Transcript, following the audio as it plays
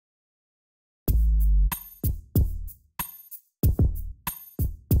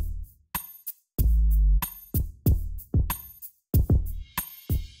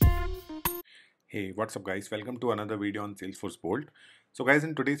Hey, what's up guys? Welcome to another video on Salesforce Bolt. So guys,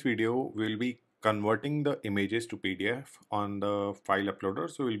 in today's video, we'll be converting the images to PDF on the file uploader.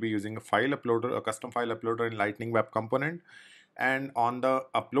 So we'll be using a file uploader, a custom file uploader in Lightning Web Component. And on the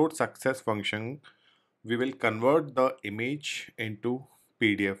upload success function, we will convert the image into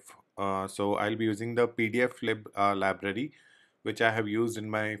PDF. So I'll be using the PDF lib library, which I have used in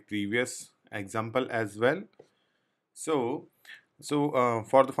my previous example as well. So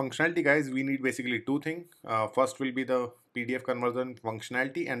for the functionality guys, we need basically two things. First will be the PDF conversion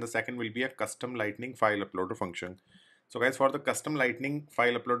functionality and the second will be a custom lightning file uploader function. So guys, for the custom lightning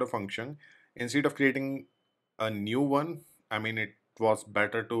file uploader function, instead of creating a new one, I mean it was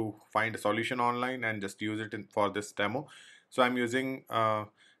better to find a solution online and just use it for this demo. So I'm using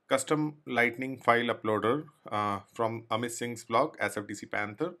custom lightning file uploader from Amit Singh's blog SFDC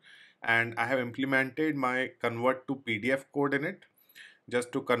Panther, and I have implemented my convert to PDF code in it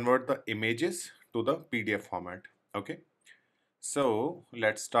just to convert the images to the PDF format. Okay, so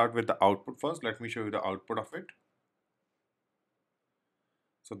let's start with the output first. Let me show you the output of it.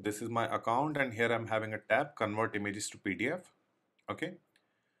 So this is my account and here I'm having a tab convert images to PDF. Okay,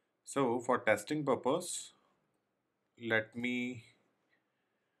 so for testing purpose, let me,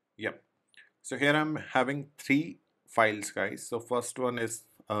 yep. So here I'm having three files guys. So first one is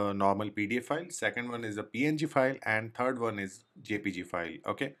a normal PDF file, second one is a PNG file, and third one is JPG file.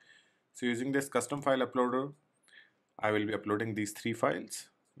 Okay, so using this custom file uploader, I will be uploading these three files.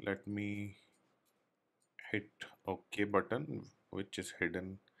 Let me hit OK button, which is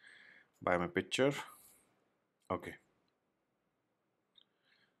hidden by my picture. Okay.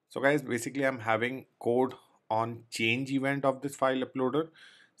 So guys, basically I'm having code on change event of this file uploader.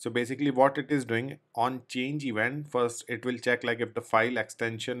 So basically what it is doing on change event, first it will check like if the file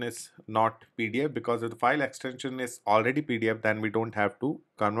extension is not PDF, because if the file extension is already PDF, then we don't have to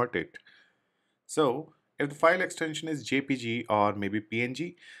convert it. So if the file extension is JPG or maybe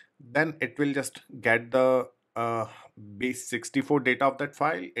PNG, then it will just get the base 64 data of that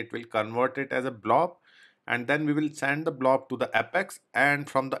file. It will convert it as a blob, and then we will send the blob to the Apex, and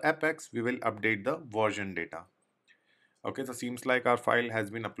from the Apex we will update the version data. Okay, so seems like our file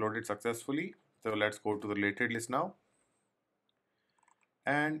has been uploaded successfully. So let's go to the related list now.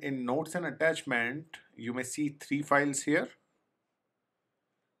 And in notes and attachment, you may see three files here.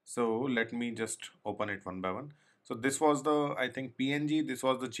 So let me just open it one by one. So this was the, I think, PNG, this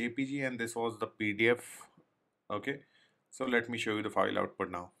was the JPG, and this was the PDF. Okay, so let me show you the file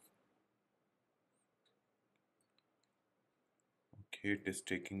output now. Okay, it is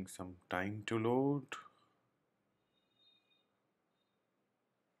taking some time to load.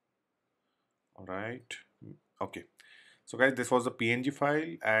 All right. Okay. So guys, this was a PNG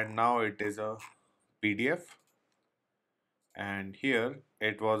file and now it is a PDF. And here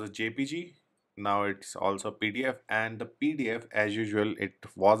it was a JPG. Now it's also PDF, and the PDF as usual, it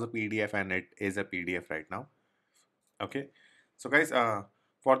was a PDF and it is a PDF right now. Okay. So guys,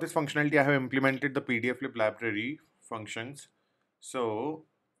 for this functionality, I have implemented the PDFlib library functions. So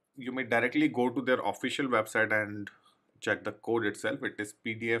you may directly go to their official website and check the code itself. It is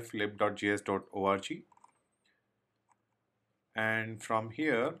pdflib.js.org. And from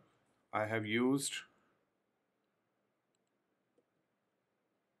here, I have used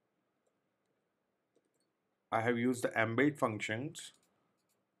the embed functions.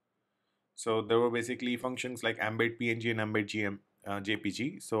 So there were basically functions like embed PNG and embed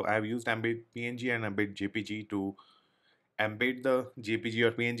JPG. So I have used embed PNG and embed JPG to embed the JPG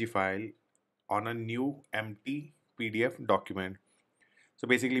or PNG file on a new empty PDF document. So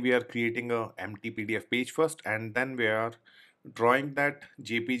basically we are creating a empty PDF page first, and then we are drawing that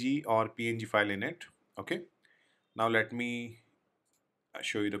JPG or PNG file in it. Okay, now let me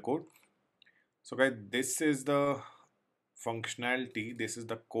show you the code. So guys, this is the functionality, this is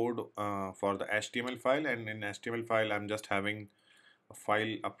the code for the HTML file, and in HTML file I'm just having a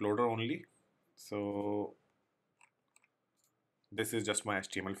file uploader only. So this is just my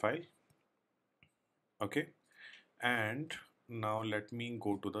HTML file. Okay, and now let me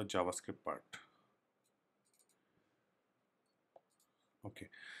go to the JavaScript part. Okay,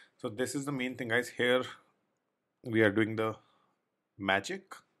 so this is the main thing guys. Here we are doing the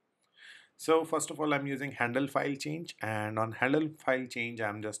magic. So first of all, I'm using handle file change, and on handle file change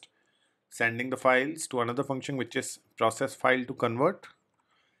I'm just sending the files to another function, which is process file to convert.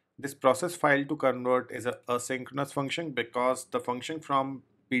 This process file to convert is a asynchronous function because the function from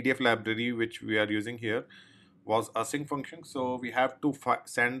PDF library which we are using here was async function, so we have to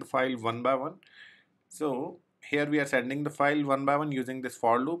send the file one by one. So here we are sending the file one by one using this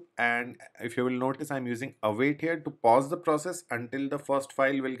for loop, and if you will notice, I'm using await here to pause the process until the first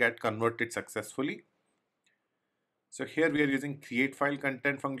file will get converted successfully. So here we are using create file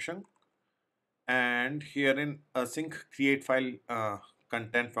content function, and here in async create file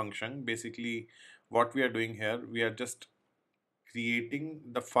content function, basically what we are doing here, we are just creating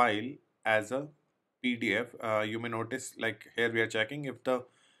the file as a PDF. You may notice, like here we are checking if the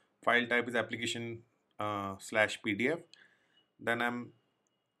file type is application slash PDF, then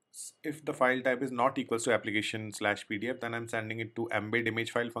if the file type is not equals to application slash PDF, then I'm sending it to embed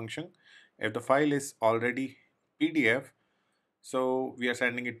image file function. If the file is already PDF, so we are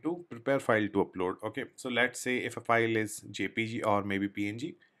sending it to prepare file to upload. Okay, so let's say if a file is JPG or maybe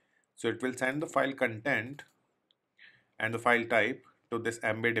PNG, so it will send the file content and the file type to this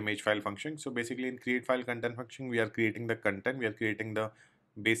embed image file function. So basically in create file content function, we are creating the content, we are creating the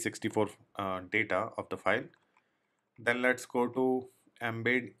base 64 data of the file. Then let's go to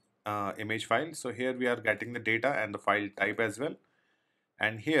embed image file. So here we are getting the data and the file type as well.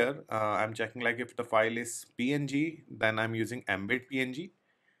 And here I'm checking, like if the file is PNG, then I'm using embed PNG.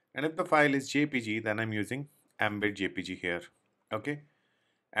 And if the file is JPG, then I'm using embed JPG here. Okay.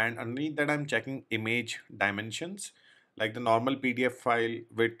 And underneath that, I'm checking image dimensions. Like the normal PDF file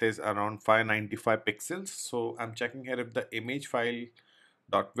width is around 595 pixels. So I'm checking here if the image file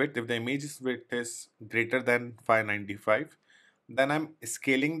dot width, if the image's width is greater than 595, then I'm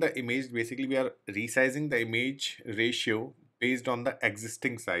scaling the image. Basically, we are resizing the image ratio based on the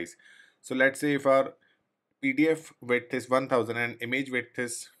existing size. So let's say if our PDF width is 1000 and image width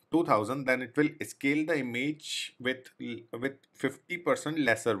is 2000, then it will scale the image with 50%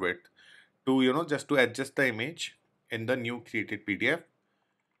 lesser width to, just to adjust the image in the new created PDF.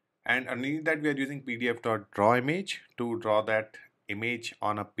 And underneath that, we are using pdf.draw image to draw that image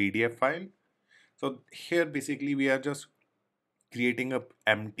on a PDF file. So here basically we are just creating a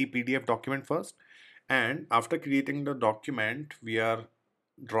empty PDF document first, and after creating the document, we are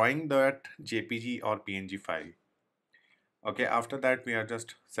drawing that JPG or PNG file. Okay, after that we are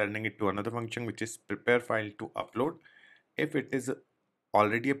just sending it to another function, which is prepare file to upload. If it is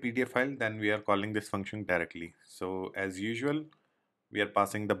already a PDF file, then we are calling this function directly. So as usual, we are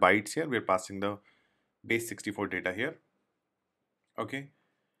passing the bytes here, we are passing the base 64 data here. Okay,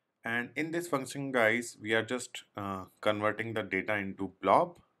 and in this function, guys, we are just converting the data into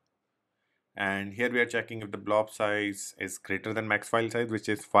blob, and here we are checking if the blob size is greater than max file size, which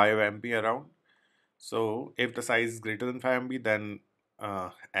is 5 MB around. So if the size is greater than 5 MB, then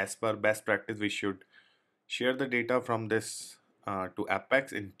as per best practice, we should share the data from this to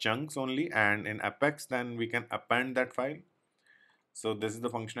Apex in chunks only, and in Apex then we can append that file. So this is the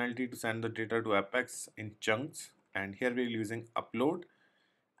functionality to send the data to Apex in chunks, and here we're using upload,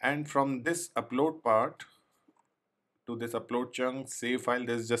 and from this upload part to this upload chunk save file,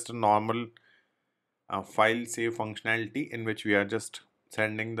 this is just a normal file save functionality in which we are just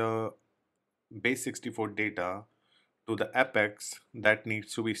sending the base 64 data to the Apex that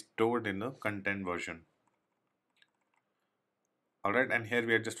needs to be stored in the content version. Alright, and here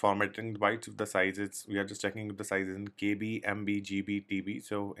we are just formatting the bytes of the sizes. We are just checking if the size is in KB, MB, GB, TB.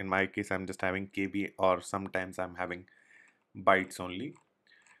 So in my case, I'm just having KB, or sometimes I'm having bytes only.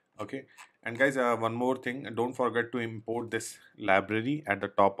 Okay, and guys, one more thing, don't forget to import this library at the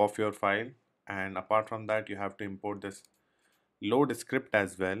top of your file. And apart from that, you have to import this load script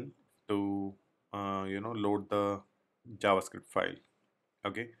as well to load the JavaScript file.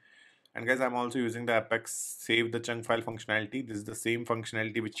 Okay, and guys, I'm also using the Apex save the chunk file functionality. This is the same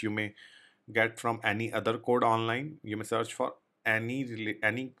functionality which you may get from any other code online. You may search for any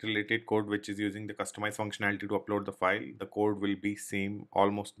related code which is using the customized functionality to upload the file. The code will be same,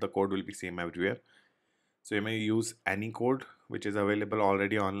 almost the code will be same everywhere. So you may use any code which is available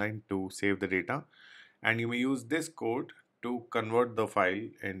already online to save the data, and you may use this code to convert the file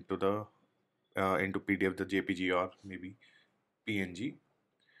into the into PDF, the JPG, or maybe PNG.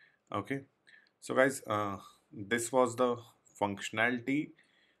 Okay, so guys, this was the functionality.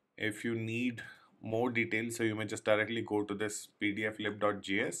 If you need more details, so you may just directly go to this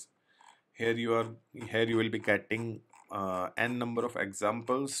pdflib.js. Here you will be getting n number of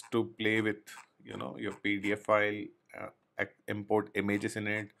examples to play with, your PDF file, import images in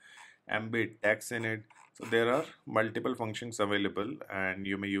it, embed text in it. So there are multiple functions available, and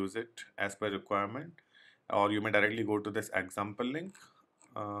you may use it as per requirement, or you may directly go to this example link.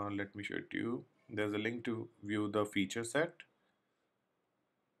 Let me show it to you. There's a link to view the feature set.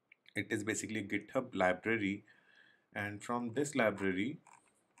 It is basically GitHub library, and from this library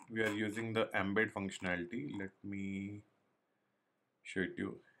we are using the embed functionality. Let me show it to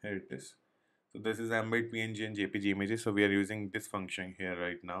you. Here it is. So this is embed PNG and JPG images. So we are using this function here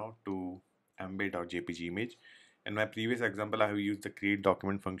right now to embed our JPG image. In my previous example, I have used the create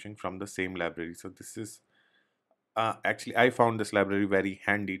document function from the same library. So this is actually I found this library very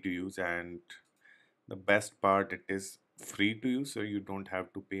handy to use, and the best part, it is free to use, so you don't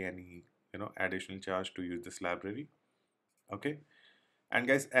have to pay any additional charge to use this library. Okay. And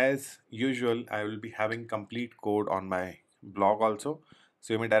guys, as usual, I will be having complete code on my blog also.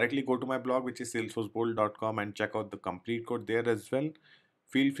 So you may directly go to my blog, which is salesforcebolt.com, and check out the complete code there as well.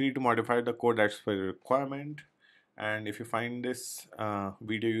 Feel free to modify the code as per your requirement. And if you find this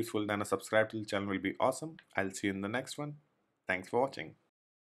video useful, then a subscribe to the channel will be awesome. I'll see you in the next one. Thanks for watching.